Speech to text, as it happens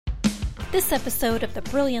This episode of the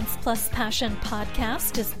Brilliance Plus Passion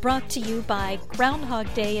podcast is brought to you by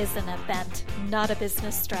Groundhog Day is an event, not a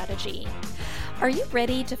business strategy. Are you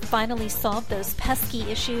ready to finally solve those pesky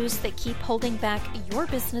issues that keep holding back your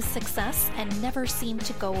business success and never seem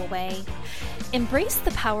to go away? Embrace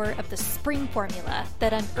the power of the spring formula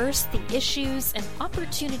that unearths the issues and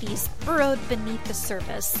opportunities burrowed beneath the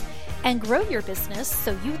surface, and grow your business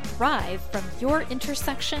so you thrive from your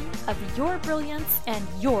intersection of your brilliance and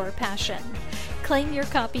your passion. Claim your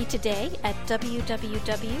copy today at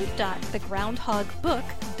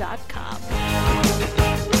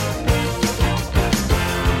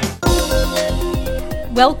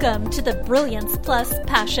www.thegroundhogbook.com. Welcome to the Brilliance Plus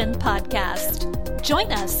Passion podcast.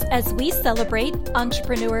 Join us as we celebrate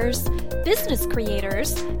entrepreneurs, business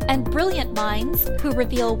creators, and brilliant minds who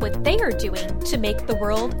reveal what they are doing to make the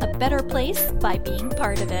world a better place by being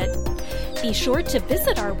part of it. Be sure to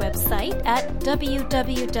visit our website at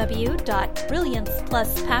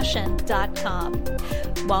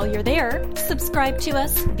www.brilliancepluspassion.com. While you're there, subscribe to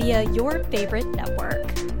us via your favorite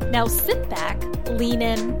network. Now sit back, lean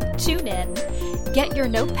in, tune in, get your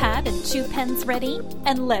notepad and 2 pens ready,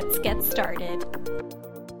 and let's get started.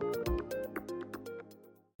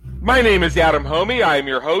 My name is Adam Homey. I am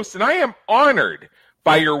your host, and I am honored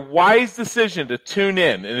by your wise decision to tune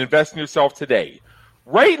in and invest in yourself today.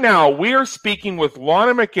 Right now, we are speaking with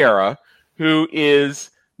Lana McAra, who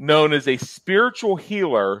is known as a spiritual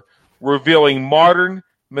healer revealing modern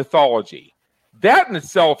mythology. That in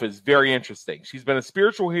itself is very interesting. She's been a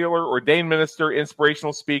spiritual healer, ordained minister,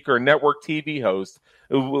 inspirational speaker, and network TV host,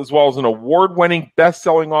 as well as an award-winning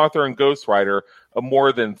best-selling author and ghostwriter of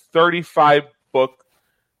more than 35 books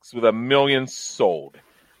with 1 million sold.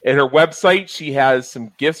 At her website, she has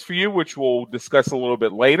some gifts for you, which we'll discuss a little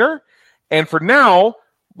bit later. And for now,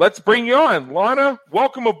 let's bring you on. Lana,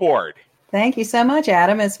 welcome aboard. Thank you so much,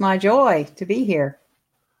 Adam. It's my joy to be here.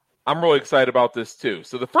 I'm really excited about this, too.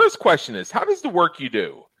 So the first question is, how does the work you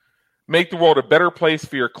do make the world a better place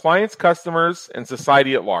for your clients, customers, and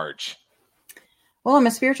society at large? Well, I'm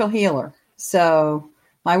a spiritual healer. So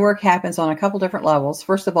my work happens on a couple different levels.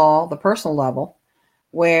 First of all, the personal level,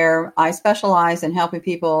 where I specialize in helping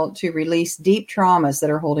people to release deep traumas that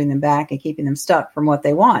are holding them back and keeping them stuck from what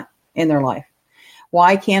they want in their life.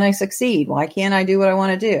 Why can't I succeed? Why can't I do what I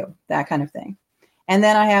want to do? That kind of thing. And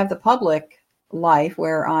then I have the public life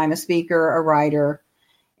where I'm a speaker, a writer,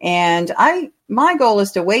 and my goal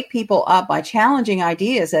is to wake people up by challenging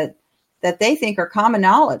ideas that they think are common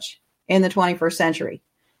knowledge in the 21st century,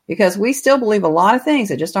 because we still believe a lot of things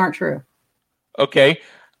that just aren't true. Okay.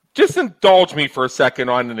 Just indulge me for a second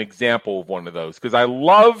on an example of one of those, because I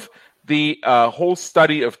love the whole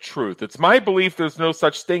study of truth. It's my belief there's no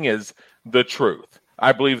such thing as the truth.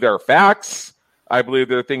 I believe there are facts. I believe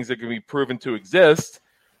there are things that can be proven to exist.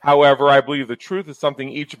 However, I believe the truth is something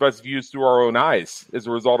each of us views through our own eyes as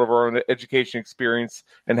a result of our own education experience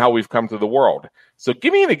and how we've come to the world. So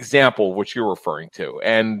give me an example of what you're referring to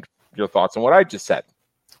and your thoughts on what I just said.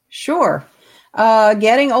 Sure.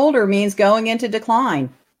 Getting older means going into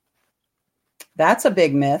decline. That's a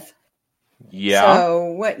big myth. Yeah.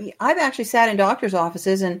 So I've actually sat in doctor's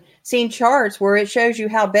offices and seen charts where it shows you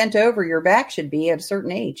how bent over your back should be at a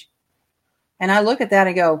certain age. And I look at that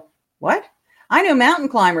and go, what? I know mountain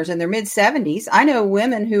climbers in their mid-70s. I know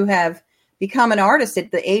women who have become an artist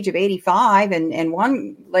at the age of 85. And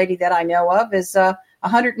one lady that I know of is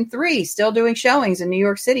 103, still doing showings in New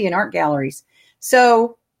York City in art galleries.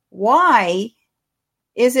 So why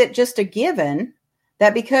is it just a given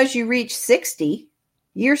that because you reach 60,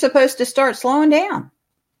 you're supposed to start slowing down?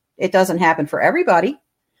 It doesn't happen for everybody,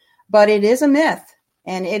 but it is a myth,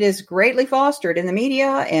 and it is greatly fostered in the media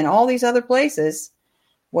and all these other places.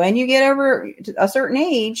 When you get over a certain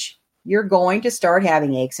age, you're going to start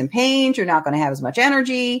having aches and pains. You're not going to have as much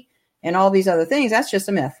energy and all these other things. That's just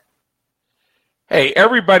a myth. Hey,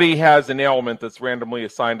 everybody has an ailment that's randomly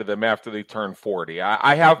assigned to them after they turn 40.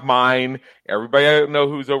 I have mine. Everybody I know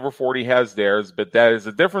who's over 40 has theirs, but that is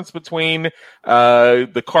the difference between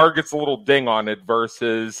the car gets a little ding on it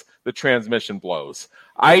versus the transmission blows.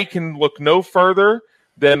 I can look no further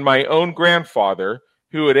than my own grandfather,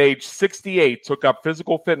 who at age 68 took up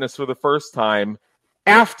physical fitness for the first time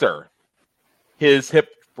after his hip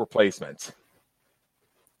replacement.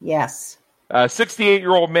 Yes. A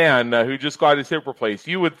 68-year-old man who just got his hip replaced.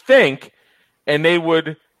 You would think, and they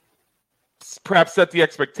would perhaps set the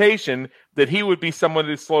expectation that he would be someone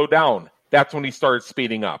to slow down. That's when he started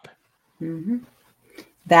speeding up. Mm-hmm.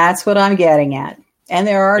 That's what I'm getting at. And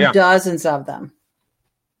there are dozens of them.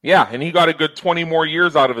 Yeah, and he got a good 20 more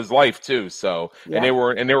years out of his life too. So, and they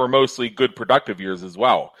were mostly good productive years as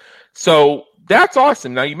well. So that's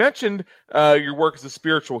awesome. Now, you mentioned your work as a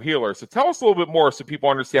spiritual healer. So tell us a little bit more so people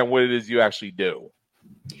understand what it is you actually do.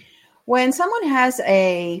 When someone has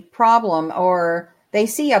a problem or they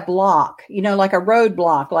see a block, like a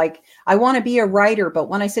roadblock, like I want to be a writer, but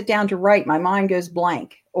when I sit down to write, my mind goes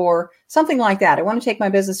blank, or something like that. I want to take my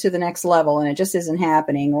business to the next level and it just isn't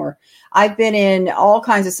happening. Or I've been in all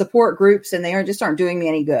kinds of support groups and they aren't doing me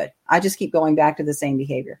any good. I just keep going back to the same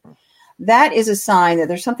behavior. That is a sign that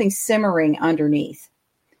there's something simmering underneath.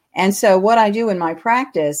 And so what I do in my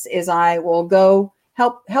practice is I will go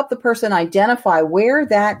help the person identify where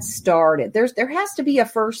that started. There has to be a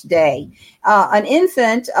first day. An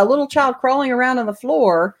infant, a little child crawling around on the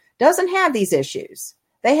floor doesn't have these issues.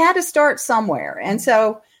 They had to start somewhere. And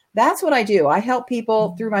so that's what I do. I help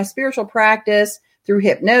people through my spiritual practice, through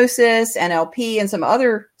hypnosis, NLP, and some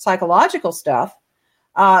other psychological stuff,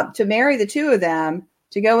 to marry the two of them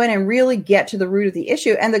to go in and really get to the root of the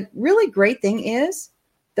issue. And the really great thing is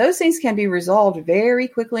those things can be resolved very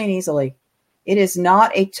quickly and easily. It is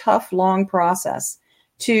not a tough, long process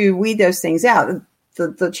to weed those things out.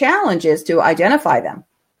 The challenge is to identify them,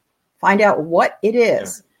 find out what it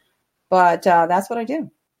is. Yeah. But that's what I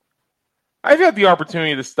do. I've had the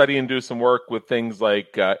opportunity to study and do some work with things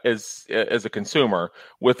like, as a consumer,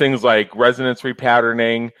 with things like resonance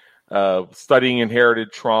repatterning, studying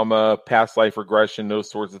inherited trauma, past life regression,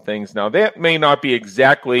 those sorts of things. Now, that may not be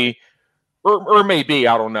exactly, or may be,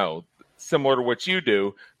 I don't know, similar to what you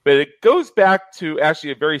do, but it goes back to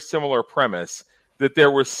actually a very similar premise, that there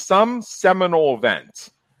was some seminal event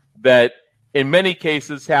that in many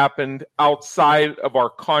cases happened outside of our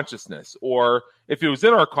consciousness, or if it was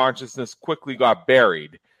in our consciousness, quickly got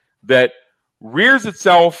buried, that rears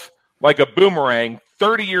itself like a boomerang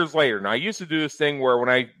 30 years later. Now, I used to do this thing where when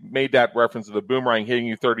I made that reference to the boomerang hitting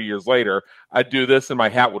you 30 years later, I'd do this and my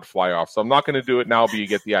hat would fly off. So I'm not going to do it now, but you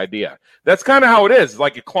get the idea. That's kind of how it is. It's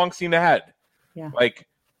like it clunks you in the head. Yeah. Like,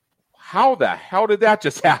 how the hell did that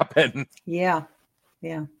just happen? Yeah.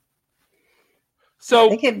 Yeah. So,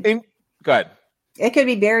 go ahead. It could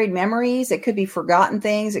be buried memories. It could be forgotten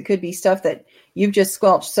things. It could be stuff that you've just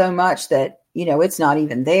squelched so much that, it's not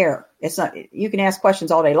even there. It's not, you can ask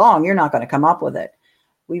questions all day long. You're not going to come up with it.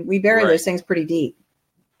 We bury those things pretty deep.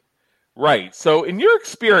 Right. So in your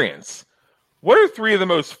experience, what are 3 of the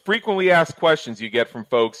most frequently asked questions you get from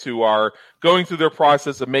folks who are going through their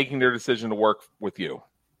process of making their decision to work with you?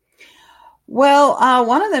 Well,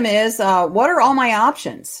 one of them is, what are all my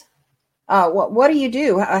options? What do you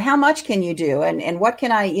do? How much can you do? And what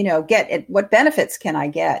can I, get? What benefits can I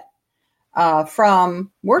get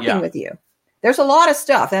from working with you? There's a lot of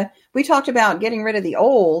stuff. We talked about getting rid of the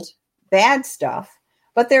old bad stuff,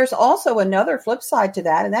 but there's also another flip side to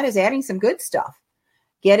that, and that is adding some good stuff,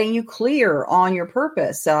 getting you clear on your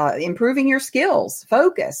purpose, improving your skills,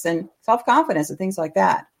 focus, and self-confidence, and things like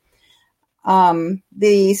that.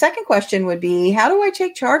 The second question would be, how do I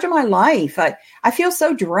take charge of my life? I feel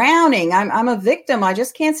so drowning. I'm a victim. I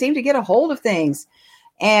just can't seem to get a hold of things.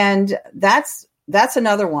 And that's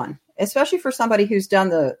another one, especially for somebody who's done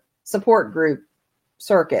the support group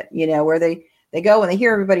circuit, where they go and they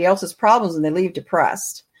hear everybody else's problems and they leave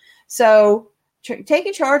depressed. So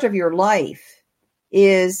taking charge of your life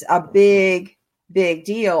is a big, big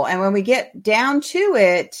deal. And when we get down to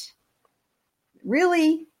it,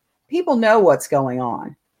 really, people know what's going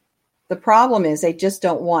on. The problem is they just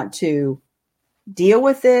don't want to deal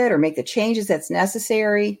with it or make the changes that's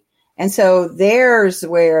necessary. And so there's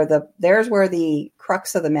where the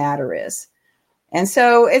crux of the matter is. And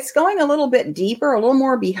so it's going a little bit deeper, a little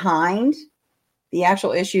more behind the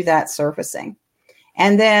actual issue that's surfacing.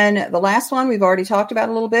 And then the last one we've already talked about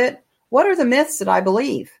a little bit. What are the myths that I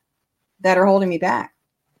believe that are holding me back?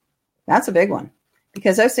 That's a big one,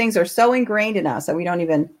 because those things are so ingrained in us that we don't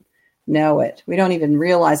even know it. We don't even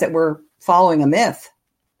realize that we're following a myth.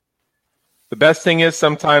 The best thing is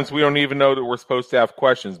sometimes we don't even know that we're supposed to have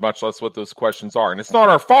questions, much less what those questions are. And it's not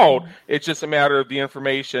our fault. It's just a matter of the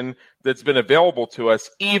information that's been available to us,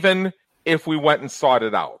 even if we went and sought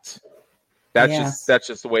it out. That's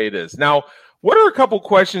just the way it is. Now, what are a couple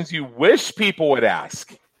questions you wish people would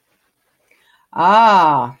ask?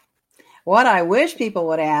 What I wish people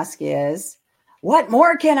would ask is, what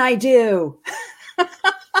more can I do?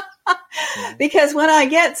 Because when I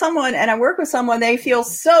get someone and I work with someone, they feel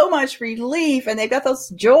so much relief and they've got this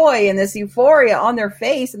joy and this euphoria on their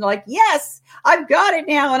face. And they're like, yes, I've got it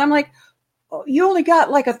now. And I'm like, oh, you only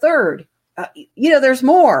got like a third. There's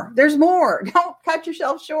more. There's more. Don't cut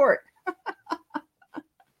yourself short.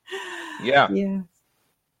 Yeah.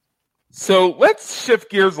 So let's shift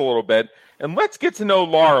gears a little bit and let's get to know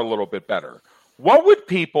Laura a little bit better. What would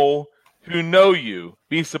people who know you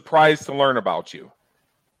be surprised to learn about you?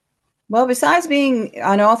 Well, besides being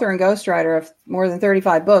an author and ghostwriter of more than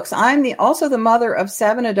 35 books, I'm also the mother of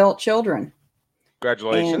 7 adult children.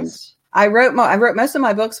 Congratulations. And I wrote most of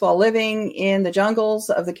my books while living in the jungles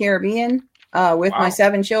of the Caribbean with my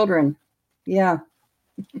 7 children. Yeah.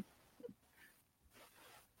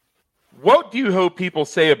 What do you hope people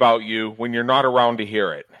say about you when you're not around to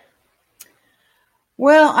hear it?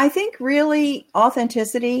 Well, I think really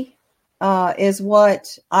authenticity is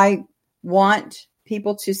what I want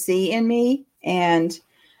people to see in me, and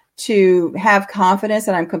to have confidence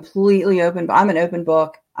that I'm completely open. I'm an open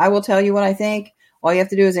book. I will tell you what I think. All you have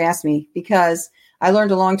to do is ask me, because I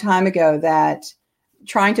learned a long time ago that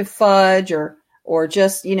trying to fudge or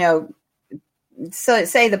just, say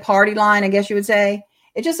the party line, I guess you would say,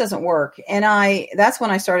 it just doesn't work. And that's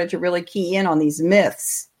when I started to really key in on these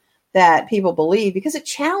myths that people believe, because it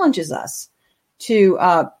challenges us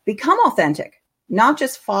to become authentic, not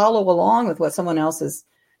just follow along with what someone else has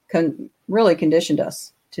really conditioned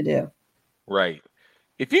us to do. Right.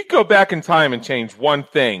 If you go back in time and change one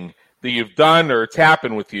thing that you've done or it's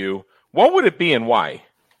happened with you, what would it be and why?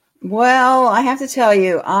 Well, I have to tell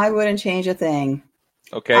you, I wouldn't change a thing.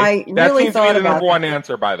 Okay. That seems to be the number one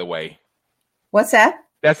answer, by the way. What's that?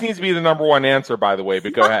 That seems to be the number one answer, by the way,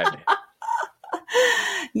 but go ahead.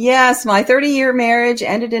 Yes, my 30-year marriage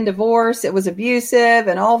ended in divorce. It was abusive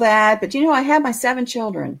and all that. But, I had my 7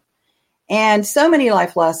 children and so many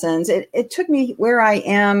life lessons. It took me where I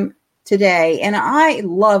am today. And I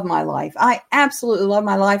love my life. I absolutely love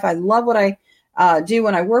my life. I love what I do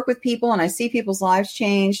when I work with people and I see people's lives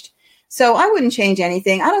changed. So I wouldn't change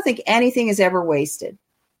anything. I don't think anything is ever wasted.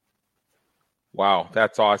 Wow,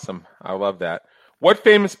 that's awesome. I love that. What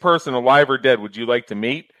famous person, alive or dead, would you like to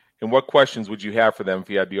meet? And what questions would you have for them if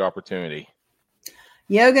you had the opportunity?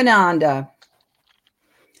 Yogananda.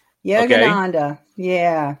 Yogananda. Okay.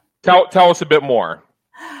 Yeah. Tell us a bit more.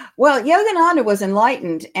 Well, Yogananda was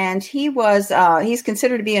enlightened, and he's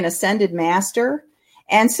considered to be an ascended master.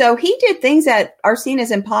 And so he did things that are seen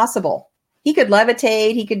as impossible. He could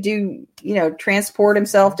levitate. He could do, transport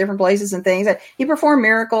himself different places and things. He performed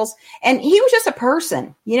miracles, and he was just a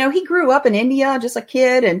person. He grew up in India, just a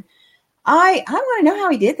kid, and I want to know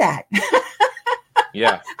how he did that.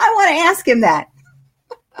 Yeah. I want to ask him that.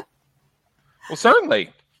 Well,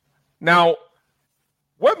 certainly. Now,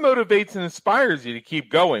 what motivates and inspires you to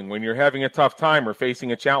keep going when you're having a tough time or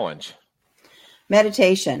facing a challenge?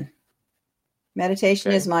 Meditation.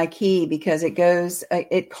 Meditation is my key, because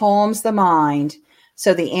it calms the mind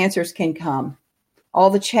so the answers can come.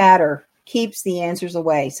 All the chatter keeps the answers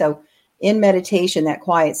away. So in meditation, that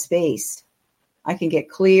quiet space, I can get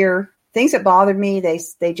clear. Things that bothered me,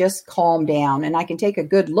 they just calm down, and I can take a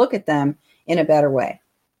good look at them in a better way.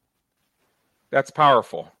 That's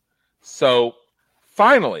powerful. So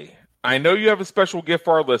finally, I know you have a special gift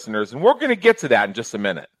for our listeners, and we're going to get to that in just a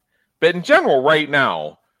minute. But in general, right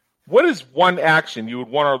now, what is one action you would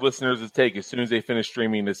want our listeners to take as soon as they finish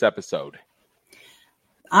streaming this episode?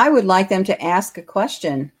 I would like them to ask a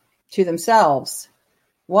question to themselves.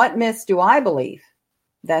 What myths do I believe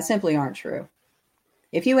that simply aren't true?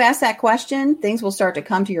 If you ask that question, things will start to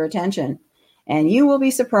come to your attention, and you will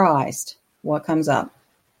be surprised what comes up.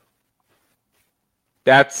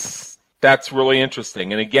 That's really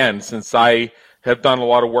interesting. And again, since I have done a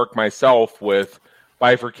lot of work myself with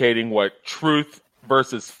bifurcating what truth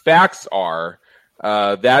versus facts are,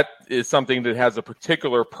 that is something that has a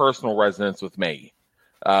particular personal resonance with me.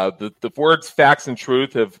 The words facts and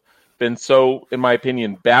truth have been so, in my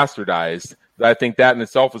opinion, bastardized that I think that in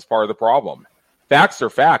itself is part of the problem. Facts are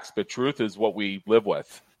facts, but truth is what we live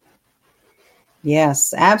with.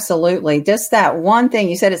 Yes, absolutely. Just that one thing,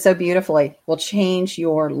 you said it so beautifully, will change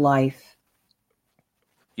your life.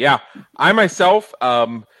 Yeah. I myself,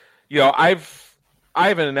 I have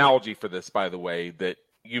an analogy for this, by the way, that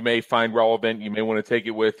you may find relevant. You may want to take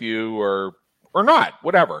it with you or not,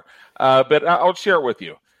 whatever. But I'll share it with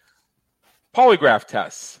you. Polygraph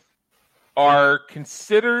tests are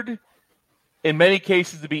considered in many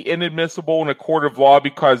cases to be inadmissible in a court of law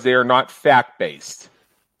because they are not fact-based.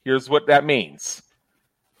 Here's what that means.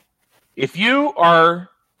 If you are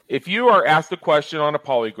asked a question on a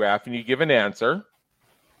polygraph and you give an answer,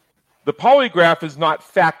 the polygraph is not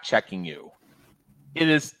fact-checking you. It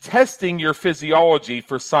is testing your physiology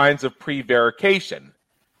for signs of prevarication,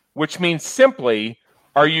 which means simply,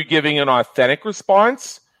 are you giving an authentic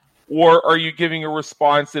response, or are you giving a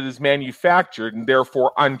response that is manufactured and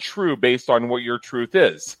therefore untrue based on what your truth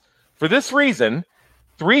is? For this reason,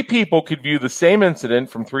 3 people could view the same incident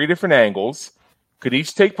from 3 different angles, could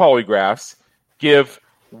each take polygraphs, give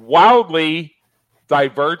wildly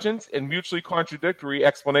divergent, and mutually contradictory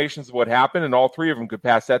explanations of what happened, and all three of them could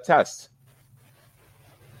pass that test.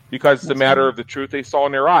 Because it's a matter of the truth they saw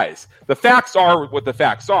in their eyes. The facts are what the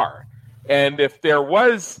facts are. And if there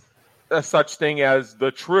was a such thing as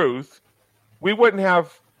the truth, we wouldn't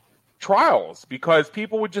have trials because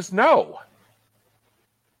people would just know.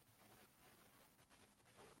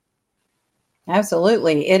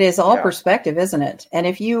 Absolutely. It is all perspective, isn't it? And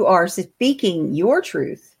if you are speaking your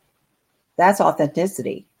truth, that's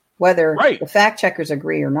authenticity, whether the fact checkers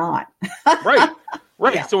agree or not. Right.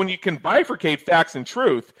 Yeah. So when you can bifurcate facts and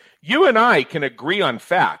truth, you and I can agree on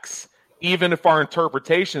facts, even if our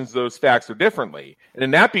interpretations of those facts are differently. And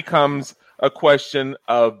then that becomes a question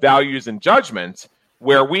of values and judgment,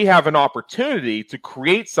 where we have an opportunity to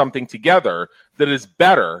create something together that is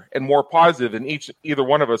better and more positive than either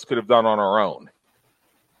one of us could have done on our own.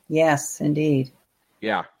 Yes, indeed.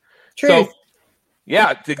 Yeah. Truth. So,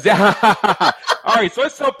 yeah, exactly. All right, so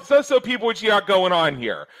let's tell people what you got going on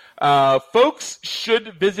here. Folks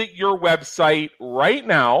should visit your website right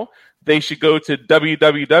now. They should go to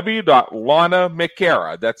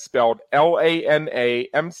www.lanamcara, that's spelled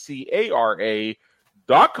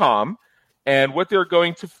LANAMCARA.com. And what they're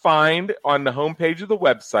going to find on the homepage of the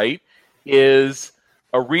website is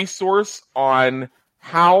a resource on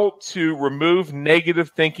how to remove negative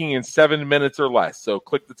thinking in 7 minutes or less. So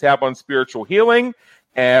click the tab on spiritual healing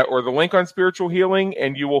or the link on spiritual healing,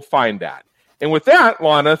 and you will find that. And with that,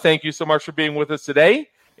 Lana, thank you so much for being with us today.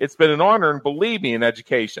 It's been an honor, and believe me, in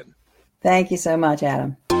education. Thank you so much,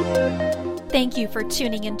 Adam. Thank you for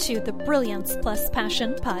tuning into the Brilliance Plus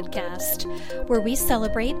Passion podcast, where we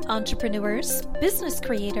celebrate entrepreneurs, business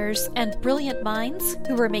creators, and brilliant minds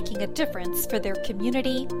who are making a difference for their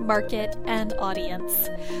community, market, and audience.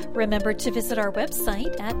 Remember to visit our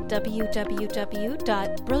website at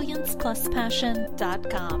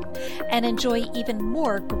www.brilliancepluspassion.com and enjoy even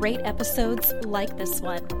more great episodes like this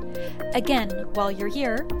one. Again, while you're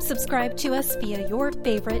here, subscribe to us via your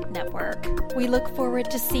favorite network. We look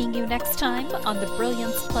forward to seeing you next time on the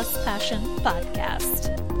Brilliance Plus Passion podcast.